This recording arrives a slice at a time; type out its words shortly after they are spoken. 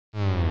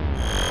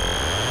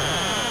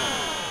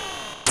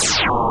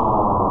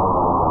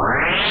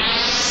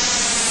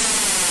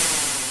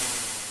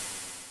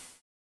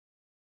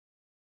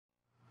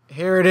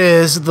Here it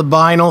is, the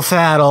final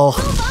battle.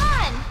 Move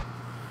on!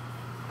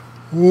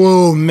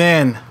 Whoa,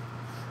 man.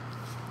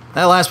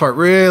 That last part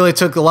really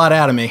took a lot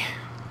out of me.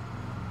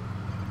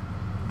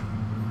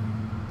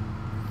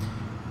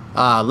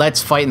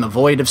 Let's fight in the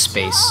void of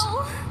space. Oh.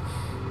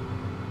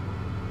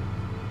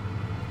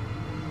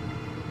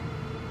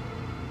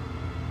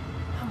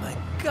 Oh my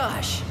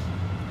gosh,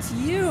 it's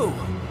you!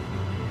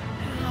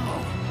 How?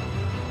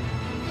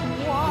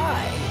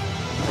 Why?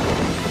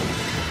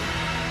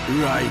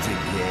 Right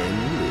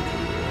again, little one.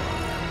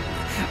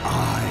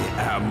 I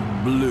am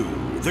Blue,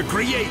 the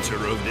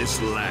creator of this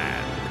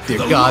land. Dear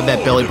God,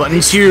 that belly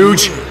button's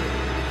huge.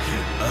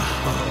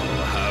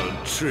 Oh, how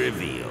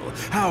trivial,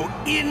 how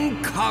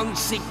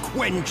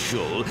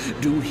inconsequential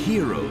do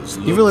heroes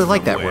look You really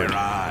like that from where word.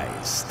 I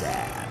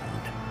stand.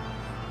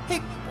 Hey,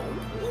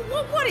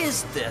 what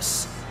is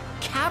this?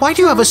 Why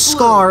do you have a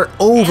scar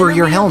over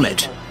your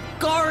helmet?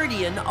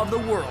 Guardian of the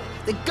world.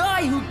 The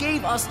guy who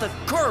gave us the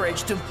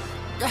courage to...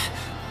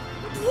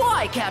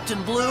 Why,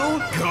 Captain Blue?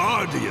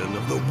 Guardian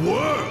of the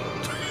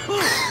world.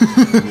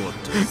 What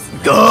does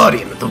that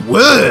Guardian of the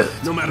world!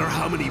 No matter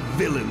how many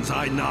villains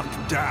I knock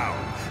down,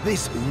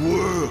 this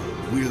world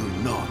will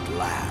not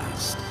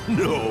last.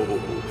 No,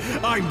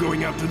 I'm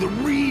going out to the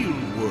real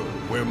world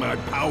where my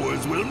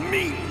powers will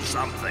mean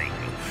something.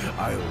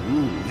 I'll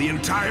rule the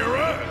entire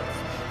Earth,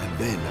 and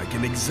then I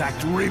can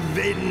exact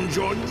revenge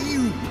on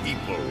you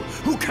people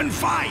who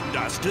confined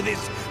us to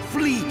this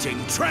fleeting,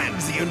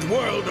 transient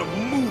world of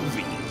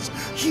movies.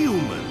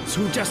 Humans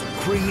who just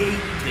create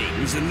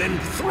things and then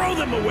throw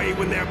them away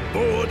when they're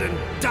bored and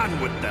done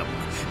with them.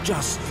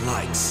 Just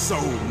like so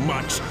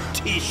much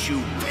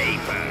tissue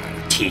paper.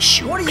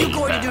 Tissue What are you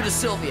going to do to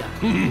Sylvia?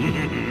 Foolish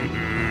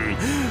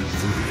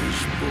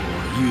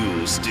boy,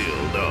 you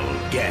still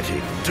don't get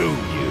it, do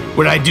you?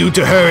 What I do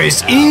to her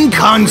is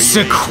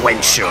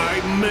inconsequential.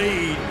 I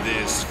made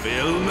this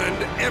film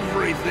and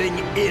everything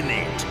in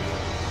it.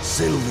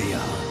 Sylvia,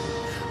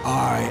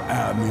 I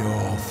am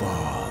your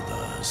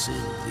father,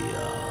 Sylvia.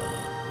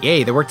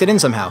 Yay, they worked it in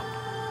somehow.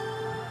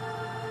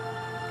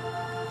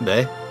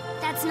 Bleh.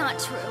 That's not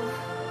true.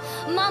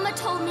 Mama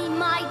told me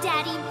my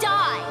daddy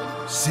died.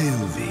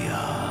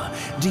 Sylvia,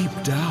 deep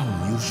down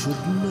you should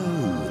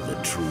know the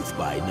truth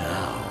by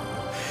now.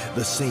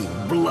 The same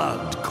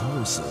blood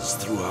courses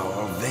through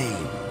our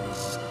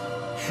veins.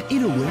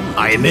 In a way,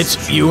 I admit,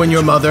 you and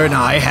your mother and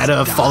I had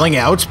a falling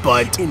out,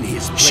 but in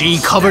his place she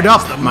covered up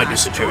stands the my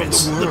master of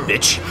disappearance, the world,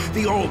 bitch.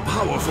 The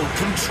all-powerful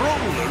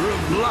controller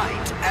of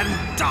light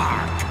and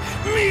dark.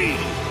 Me,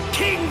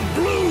 King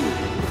Blue.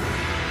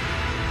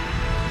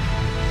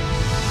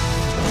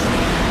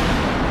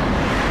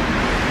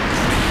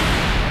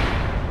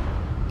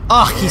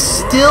 Ugh, he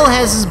still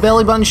has his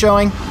belly button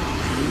showing.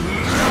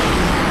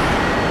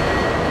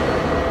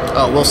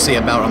 Oh, we'll see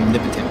about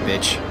omnipotent,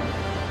 bitch.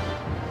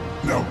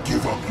 Now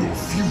give up your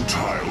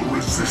futile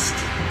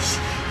resistance.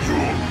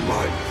 Your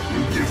life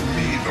will give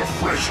me the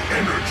fresh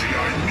energy I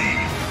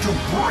need to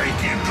break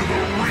into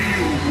the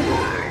real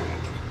world.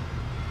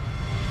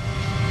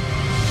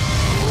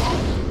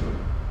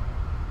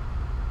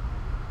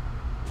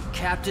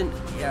 Captain,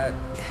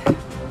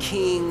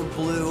 King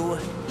Blue,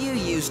 you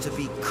used to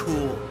be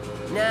cool.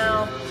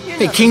 Now, you're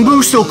Hey, nothing King but a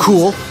Blue's still loser.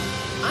 cool.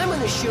 I'm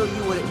gonna show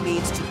you what it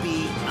means to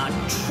be a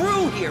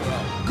true hero.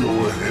 Go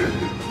ahead.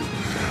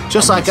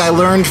 Just like I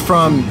learned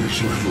from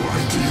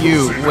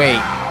you.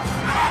 Wait.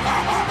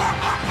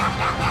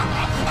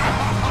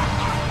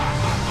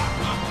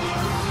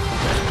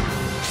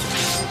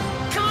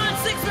 Come on,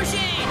 Six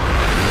Machine!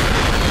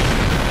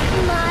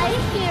 My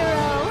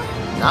hero.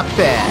 Not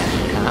bad,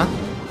 huh?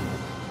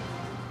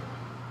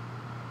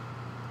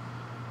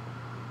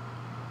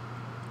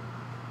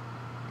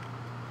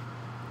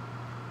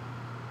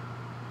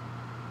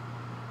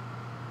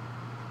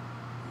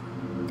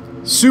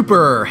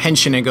 Super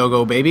Henshin and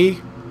Go-Go,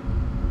 baby.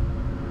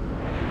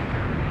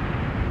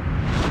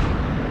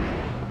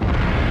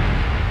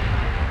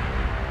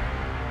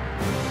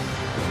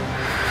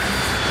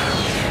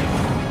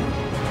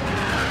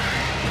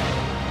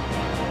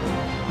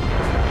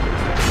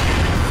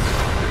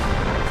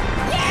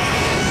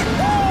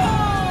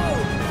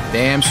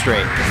 Damn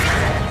straight.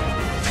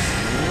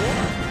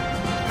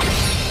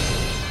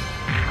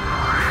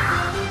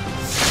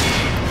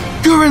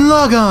 Gurren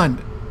Lagann!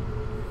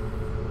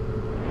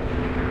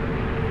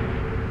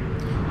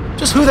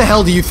 Just who the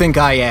hell do you think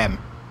I am?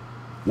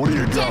 What do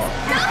you got? Go for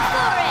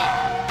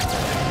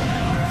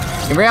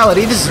it. In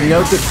reality, this is no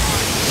good.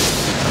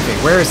 Okay,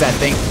 where is that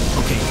thing?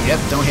 Okay, yep,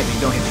 don't hit me,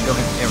 don't hit me, don't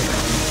hit me. There we go.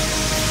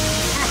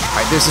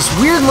 Alright, there's this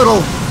weird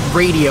little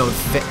radio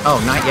thing. Oh,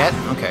 not yet?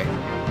 Okay.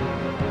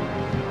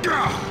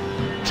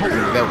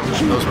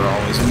 Those were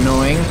always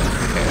annoying.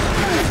 Okay.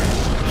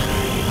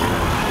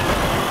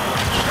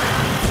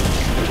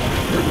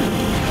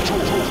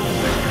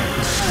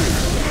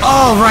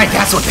 Oh, right,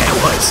 that's what that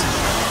was.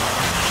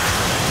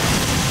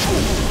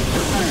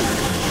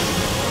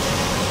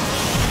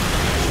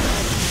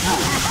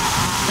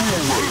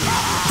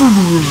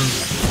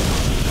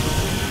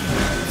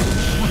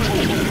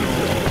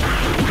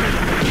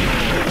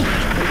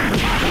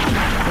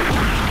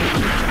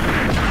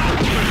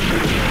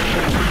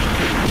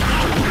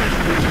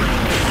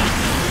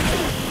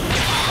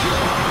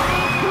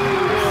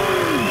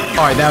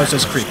 Alright, that was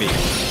just creepy.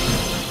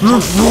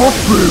 Let's rock,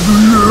 baby,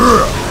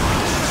 yeah!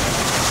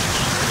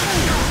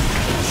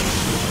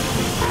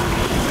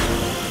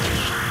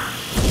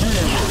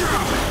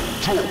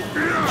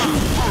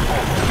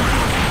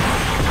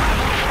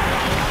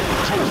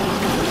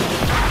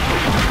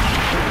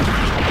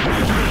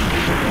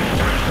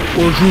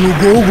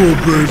 Go,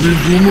 baby,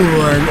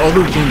 boomerang,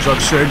 other things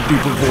I've said,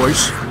 deeper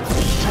voice.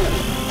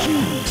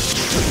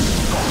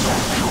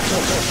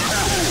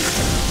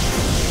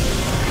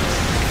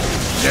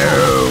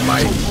 No,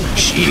 my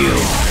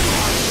shield.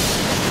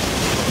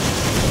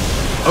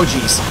 Oh,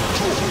 jeez.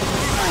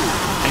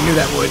 I knew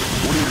that would.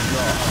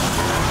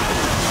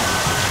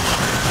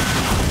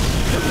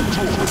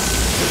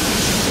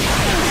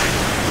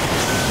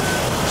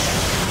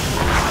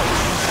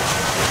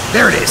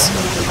 There it is.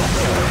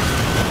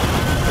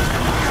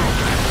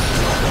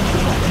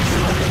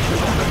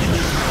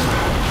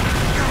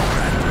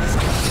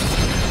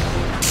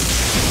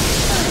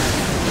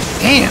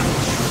 Damn,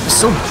 it's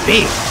so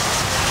big.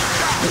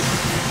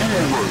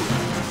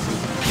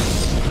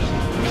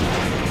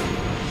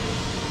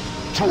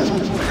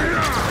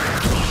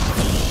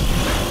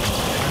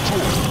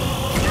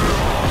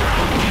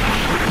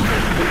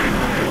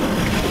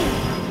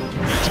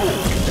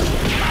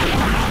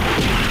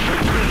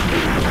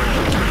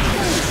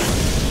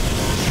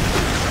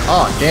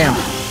 Oh, damn.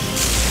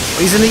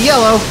 He's in the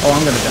yellow. Oh,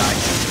 I'm gonna die.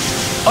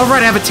 All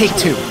right, I have a take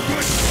two.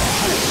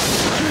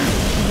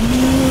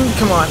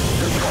 Come on.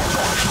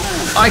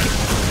 I can...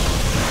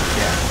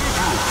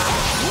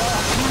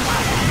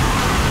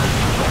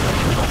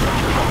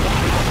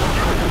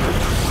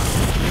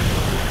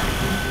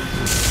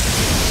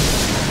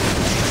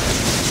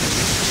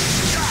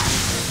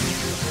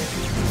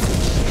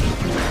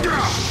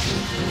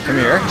 Come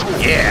here.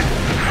 Yeah.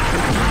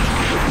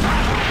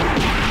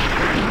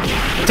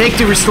 Take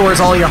two restores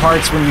all your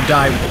hearts when you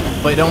die,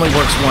 but it only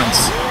works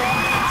once.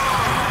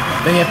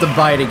 Then you have to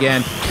buy it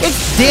again.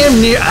 It's damn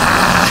near...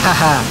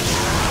 Ah!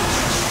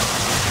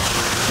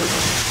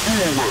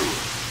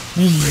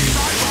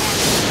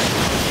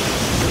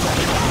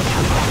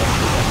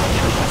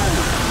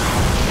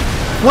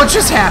 What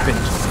just happened?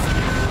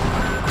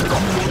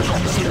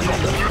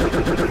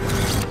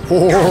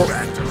 Oh.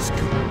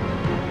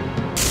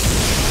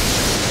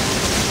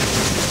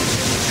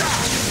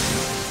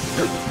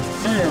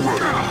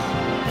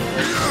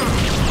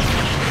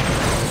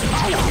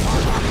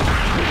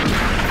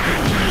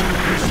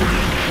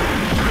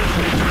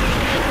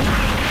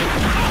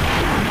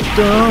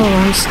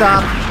 Don't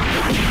stop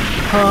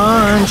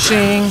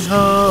punching.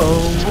 Oh,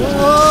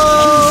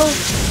 whoa.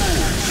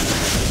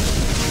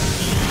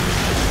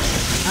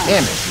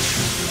 Damn it.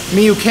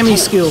 Miyukemi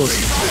skills.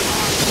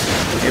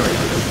 Here we go.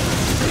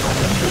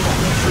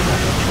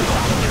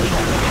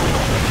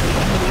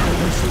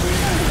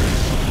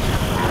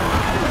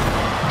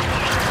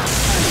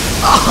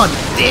 Oh,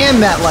 damn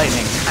that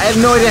lightning. I have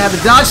no idea how to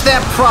dodge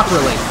that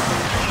properly.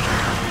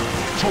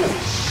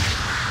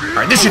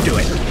 Alright, this should do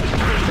it.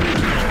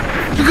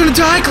 You're gonna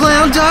die,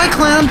 clown! Die,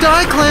 clown!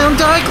 Die, clown!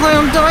 Die,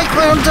 clown! Die,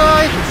 clown!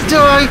 Die!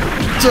 Die!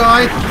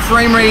 Die!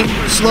 Frame rate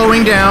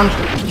slowing down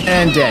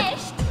and dead.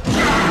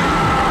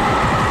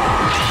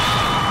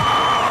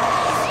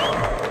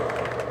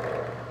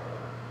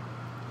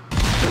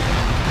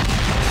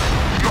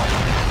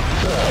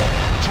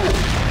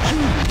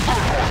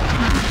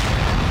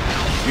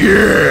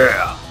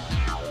 Yeah!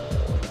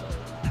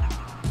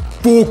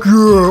 Fuck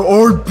yeah!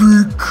 I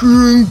beat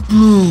King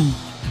Blue!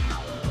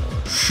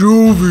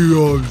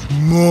 Sylvia's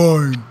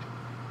mine!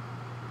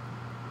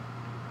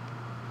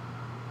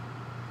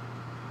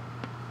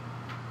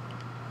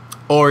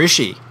 Or is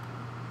she?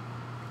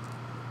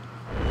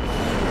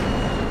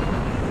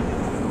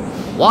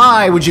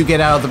 Why would you get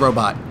out of the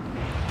robot?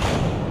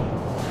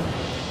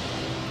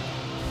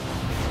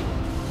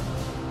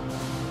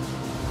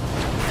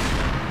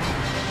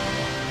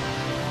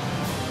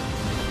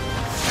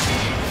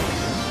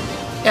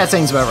 Yeah, that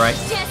seems about right.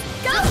 Just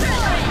go for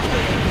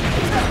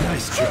it!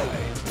 Nice try.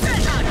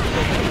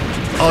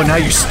 Oh, now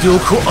you're still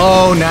cool.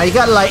 Oh, now you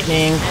got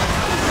lightning.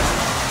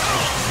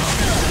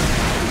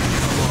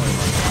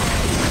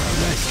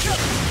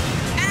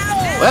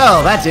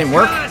 Well, that didn't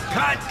work.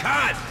 Cut!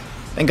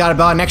 Thank God I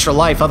bought an extra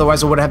life,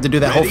 otherwise I would have to do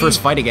that whole first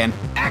fight again.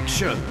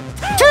 Action!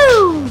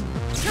 Two!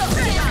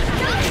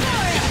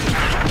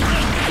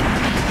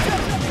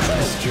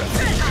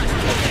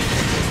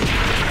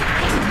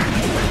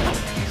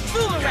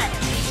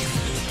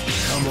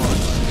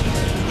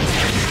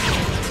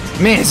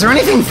 Man, is there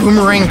anything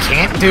Boomerang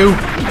can't do?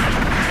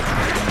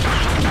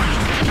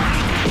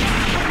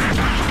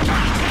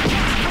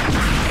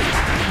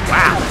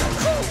 Wow.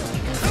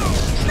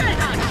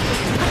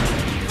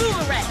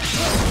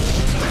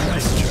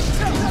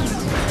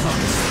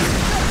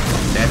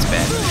 That's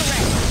bad.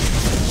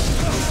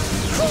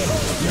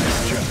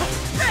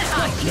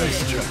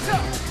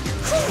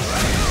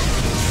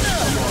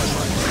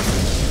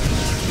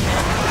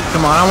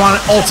 Come on, I want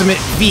an ultimate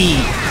V.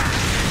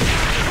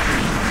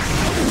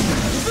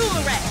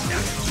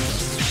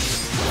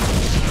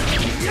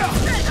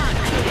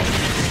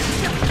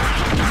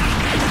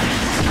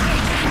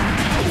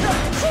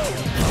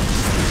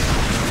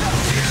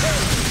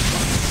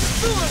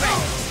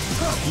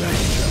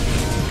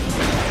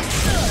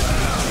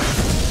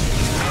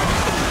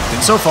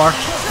 Good so far.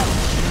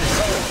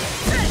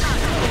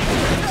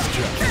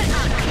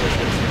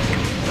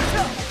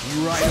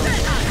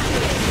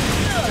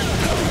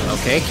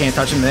 Okay, can't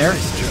touch him there.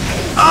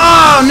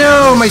 Oh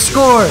no, my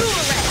score!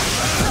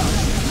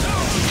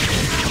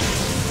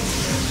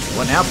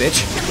 What now,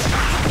 bitch?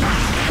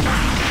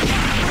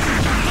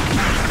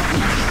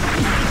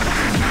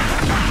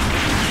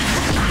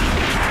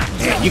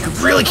 Man, you could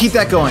really keep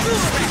that going.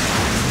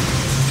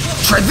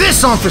 Try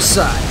this on for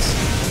size.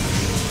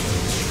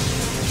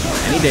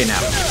 Any day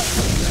now.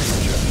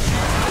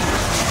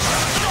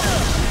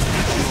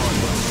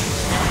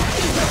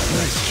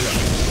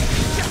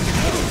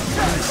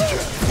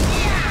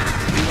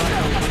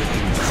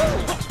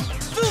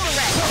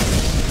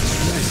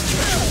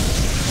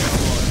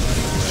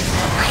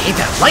 I hate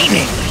that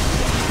lightning.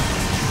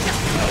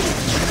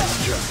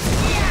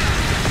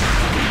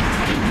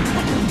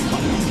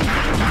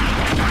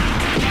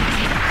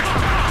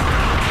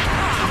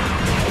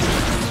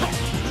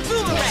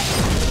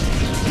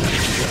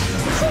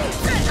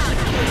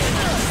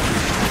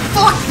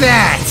 Fuck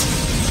that!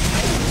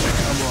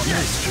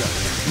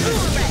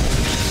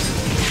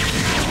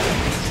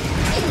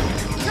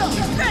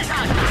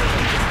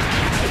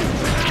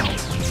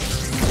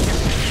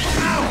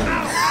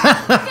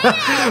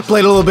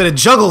 Played a little bit of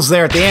juggles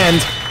there at the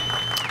end.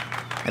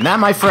 And that,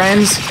 my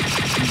friends,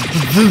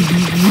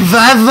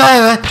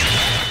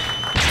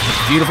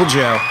 Beautiful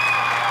Joe.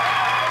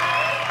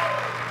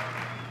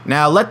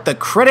 Now let the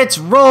credits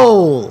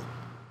roll.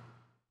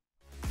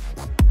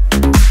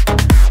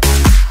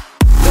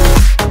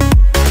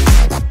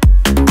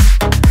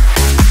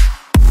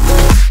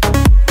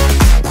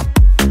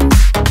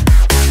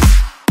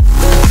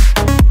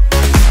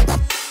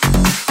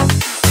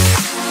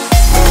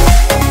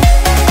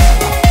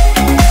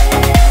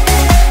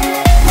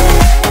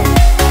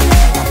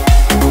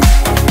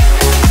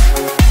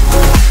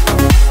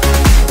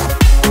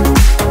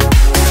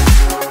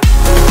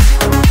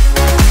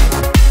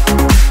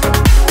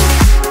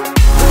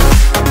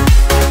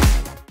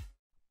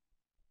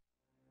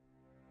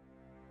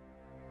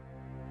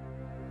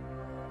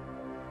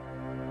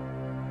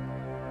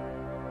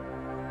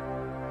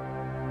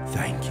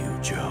 Thank you,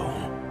 Joe.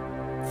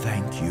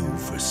 Thank you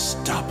for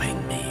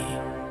stopping me.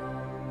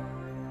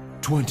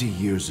 20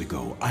 years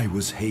ago, I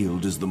was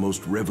hailed as the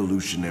most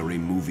revolutionary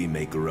movie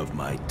maker of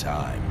my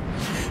time.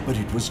 But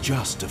it was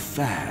just a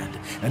fad,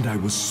 and I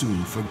was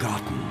soon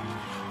forgotten.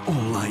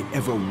 All I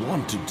ever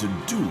wanted to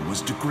do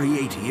was to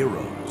create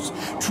heroes.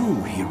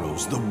 True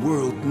heroes the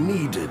world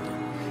needed.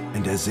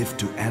 And as if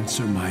to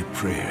answer my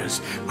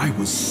prayers, I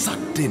was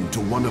sucked into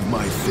one of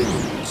my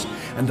films.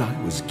 And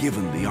I was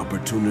given the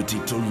opportunity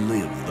to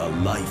live the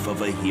life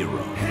of a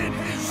hero.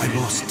 I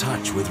lost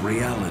touch with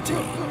reality.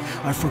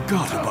 I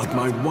forgot about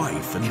my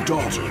wife and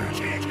daughter.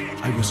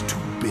 I was too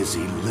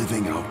busy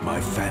living out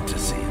my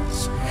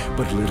fantasies.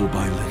 But little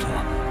by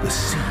little, the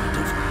seed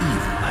of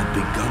evil had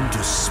begun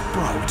to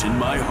sprout in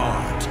my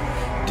heart.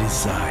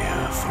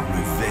 Desire for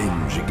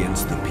revenge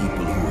against the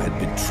people who had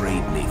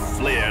betrayed me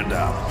flared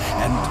up,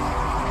 and...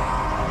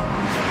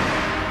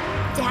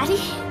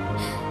 Daddy?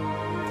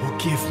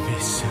 Forgive me,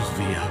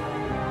 Sylvia.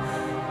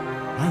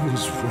 I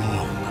was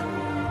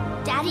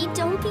wrong. Daddy,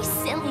 don't be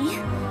silly.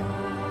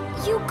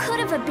 You could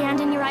have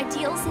abandoned your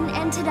ideals and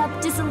ended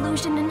up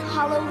disillusioned and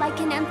hollow like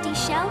an empty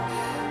shell.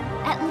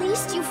 At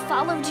least you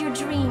followed your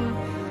dream.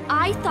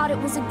 I thought it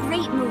was a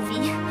great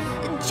movie.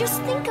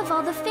 Just think of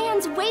all the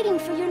fans waiting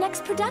for your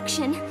next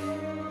production.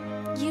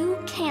 You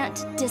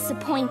can't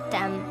disappoint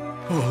them.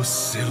 Oh,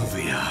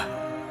 Sylvia.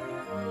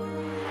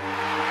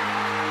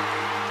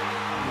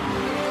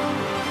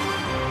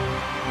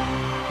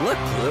 Look,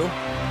 Blue.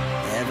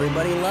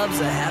 Everybody loves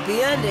a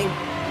happy ending.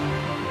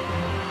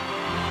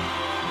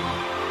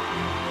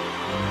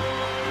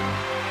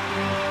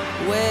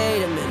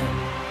 Wait a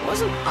minute.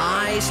 Wasn't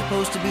I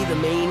supposed to be the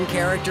main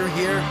character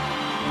here?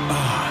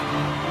 Ah,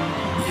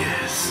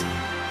 yes.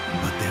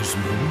 But there's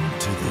more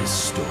to this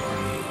story.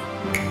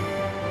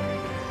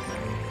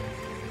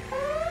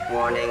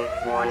 Warning,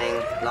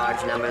 warning.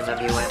 Large numbers of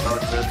UFO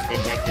troops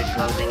detected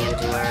closing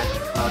into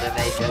Earth.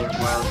 Motivation,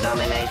 world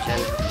domination.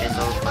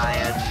 Missiles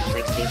fired.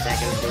 60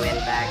 seconds to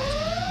impact.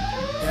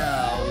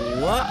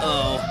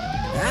 Uh-oh.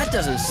 That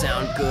doesn't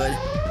sound good.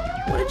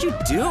 What did you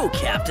do,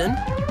 Captain?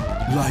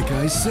 Like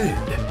I said,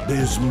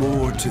 there's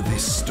more to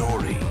this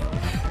story.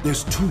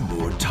 There's 2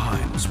 more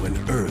times when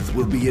Earth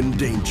will be in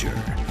danger,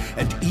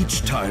 and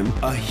each time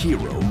a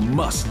hero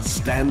must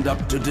stand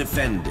up to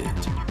defend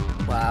it.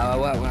 Wow,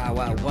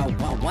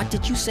 what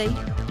did you say?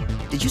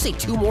 Did you say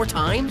 2 more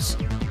times?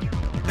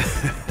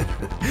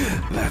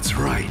 That's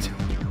right.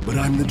 But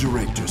I'm the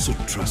director, so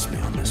trust me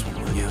on this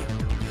one, will you?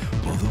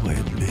 Although I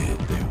admit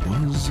there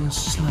was a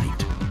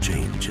slight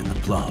change in the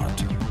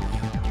plot.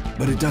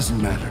 But it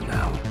doesn't matter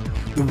now.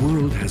 The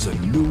world has a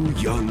new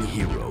young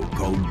hero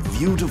called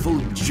Viewtiful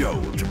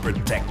Joe to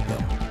protect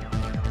them.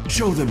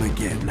 Show them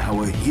again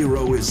how a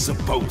hero is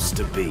supposed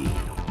to be.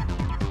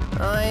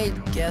 I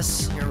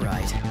guess you're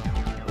right.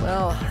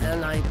 Well,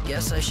 then I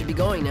guess I should be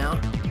going now.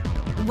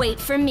 Wait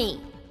for me.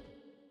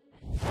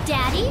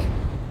 Daddy,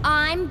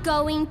 I'm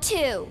going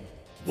too.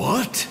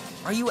 What?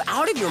 Are you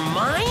out of your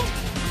mind?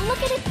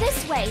 Look at it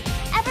this way.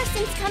 Ever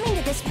since coming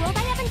to this world,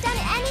 I haven't done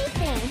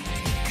anything.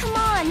 Come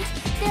on,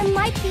 there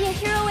might be a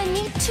hero in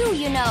me too,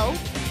 you know.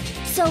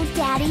 So,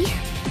 Daddy,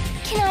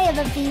 can I have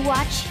a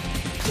V-Watch?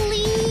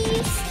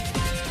 Please?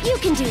 You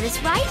can do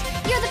this, right?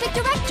 You're the big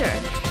director.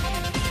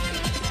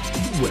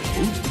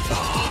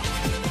 Well,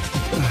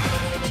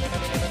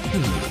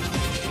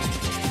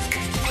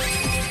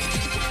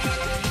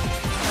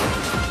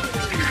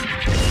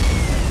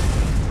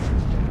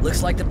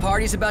 Looks like the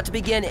party's about to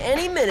begin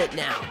any minute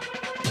now.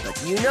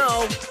 But you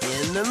know,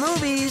 in the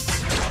movies...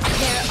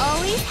 There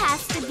always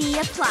has to be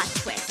a plot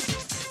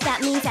twist.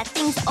 That means that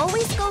things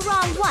always go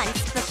wrong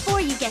once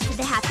before you get to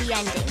the happy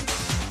ending.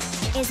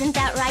 Isn't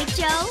that right,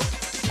 Joe?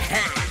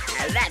 Ha!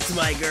 That's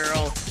my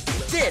girl.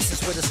 This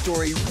is where the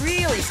story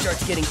really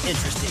starts getting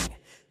interesting.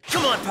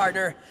 Come on,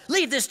 partner.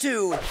 Leave this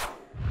to...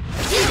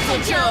 Viewtiful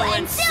Joe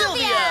and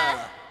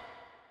Sylvia!